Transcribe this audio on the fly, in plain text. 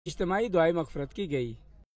इज्तिमाई दुआए मग़फ़िरत की गई।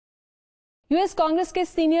 US Congress के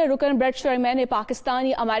सीनियर रुकन ब्रेट शेरमैन ने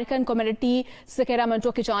पाकिस्तानी अमेरिकन कम्युनिटी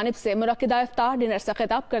सैक्रामेंटो की जानिब से मुनक्किदा इफ्तार डिनर से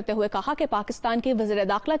खिताब करते हुए कहा कि पाकिस्तान के वज़ीर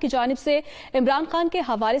दाखिला की जानिब से इमरान खान के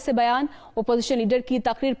हवाले से बयान, अपोजिशन लीडर की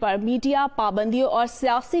तकरीर पर मीडिया पाबंदियों और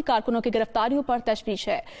सियासी कारकुनों की गिरफ्तारियों पर तशवीश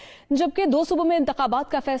है, जबकि 2 सूबों में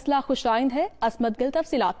इंतखाबात का फैसला खुशाइंद है। असमत गिल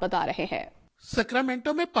तफसीलात बता रहे हैं।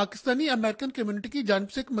 सैक्रामेंटो में पाकिस्तानी अमेरिकन कम्युनिटी की जानिब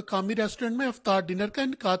से एक मकामी रेस्टोरेंट में इफ्तार डिनर का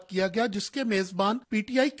इनेकाद किया गया, जिसके मेजबान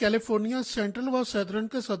पीटीआई कैलिफोर्निया सेंट्रल व सदरन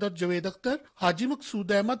के सदर जवेद अख्तर, हाजी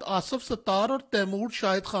मकसूद अहमद, आसफ सत्तार और तैमूर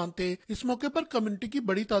शाहिद खान थे। इस मौके पर कम्युनिटी की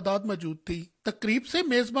बड़ी तादाद मौजूद थी। तकरीब से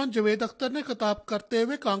मेजबान जवेद अख्तर ने खिताब करते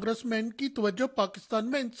हुए कांग्रेसमैन की तवज्जो पाकिस्तान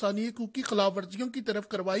में इंसानी हकूक की खिलाफ वर्जियों की तरफ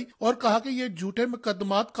करवाई और कहा कि ये झूठे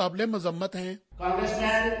मुकदमात काबिल मजम्मत हैं।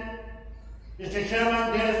 Mr.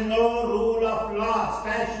 Chairman, there is no rule of law,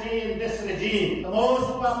 especially in this regime. The most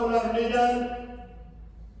popular leader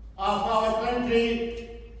of our country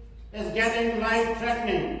is getting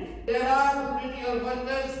life-threatening. There are political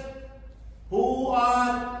workers who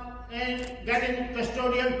are getting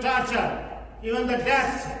custodial torture, even the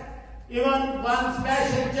deaths. Even one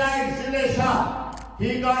special child, Zile Shah,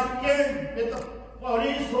 he got killed with the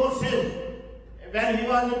police forces when he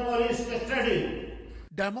was in police custody.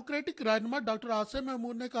 Democratic रहनुमा doctor Asim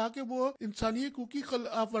Mahmood ने कहा कि वो इंसानी हकूक की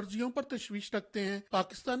खिलाफ वर्जियों पर तशवीश रखते हैं।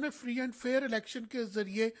 पाकिस्तान में फ्री एंड फेयर इलेक्शन के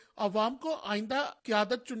जरिए अवाम को आइंदा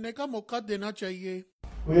क़यादत चुनने का मौका देना चाहिए।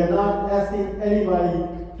 We are not asking anybody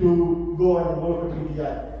to go and vote for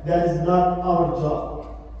PTI. That is not our job.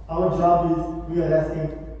 Our job is we are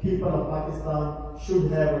asking people of Pakistan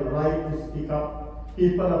should have a right to speak up.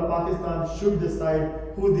 People of Pakistan should decide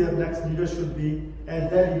who their next leader should be, and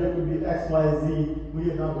that leader could be X, Y, Z. We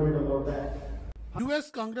are not worried about that. US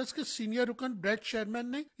Congress के senior रुकन bread Sherman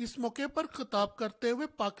ने इस मौके पर खिताब करते हुए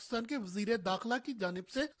पाकिस्तान के वजीर दाखिला की जानिब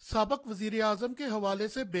से साबिक वजीर आजम के हवाले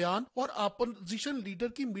से बयान और अपोजिशन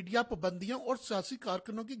लीडर की मीडिया पाबंदियों और सियासी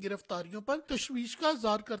कारकुनों की गिरफ्तारियों पर तशवीश का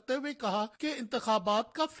इज़हार करते हुए कहा कि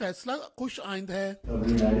इंतखाबात का फैसला खुश आइंद है।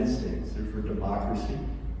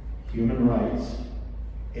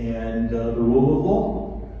 And the rule of law.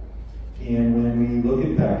 And when we look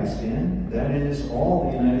at Pakistan, that is all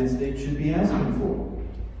the United States should be asking for.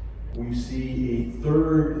 We see the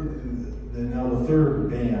third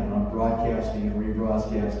ban on broadcasting and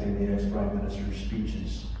rebroadcasting the ex-Prime Minister's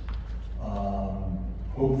speeches.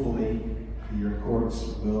 Hopefully, your courts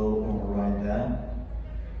will override that.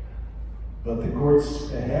 But the courts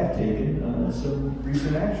have taken some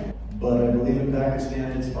recent action. But I believe in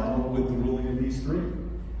Pakistan it's final with the ruling of these three.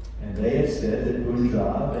 And they have said that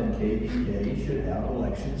Punjab and KPK should have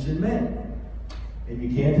elections in May. And you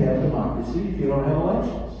can't have democracy if you don't have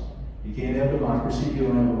elections. You can't have democracy if you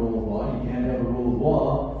don't have a rule of law. You can't have a rule of law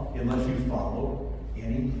unless you follow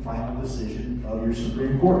any final decision of your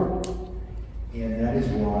Supreme Court. And that is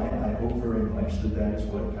why I hope very much that that is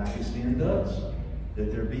what Pakistan does.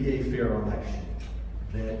 That there be a fair election.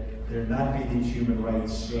 That there not be these human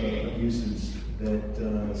rights abuses that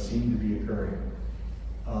seem to be occurring.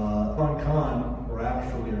 Khan were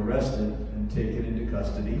actually arrested and taken into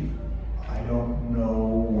custody. I don't know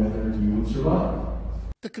whether he would survive.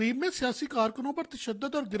 तकरीब में सियासी कारकुनों पर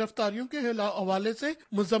तशद्दुद और गिरफ्तारियों के हवाले से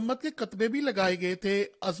मजम्मत के कतबे भी लगाए गए थे।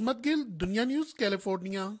 अजमत गिल, दुनिया न्यूज़,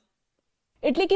 कैलिफोर्निया। इटली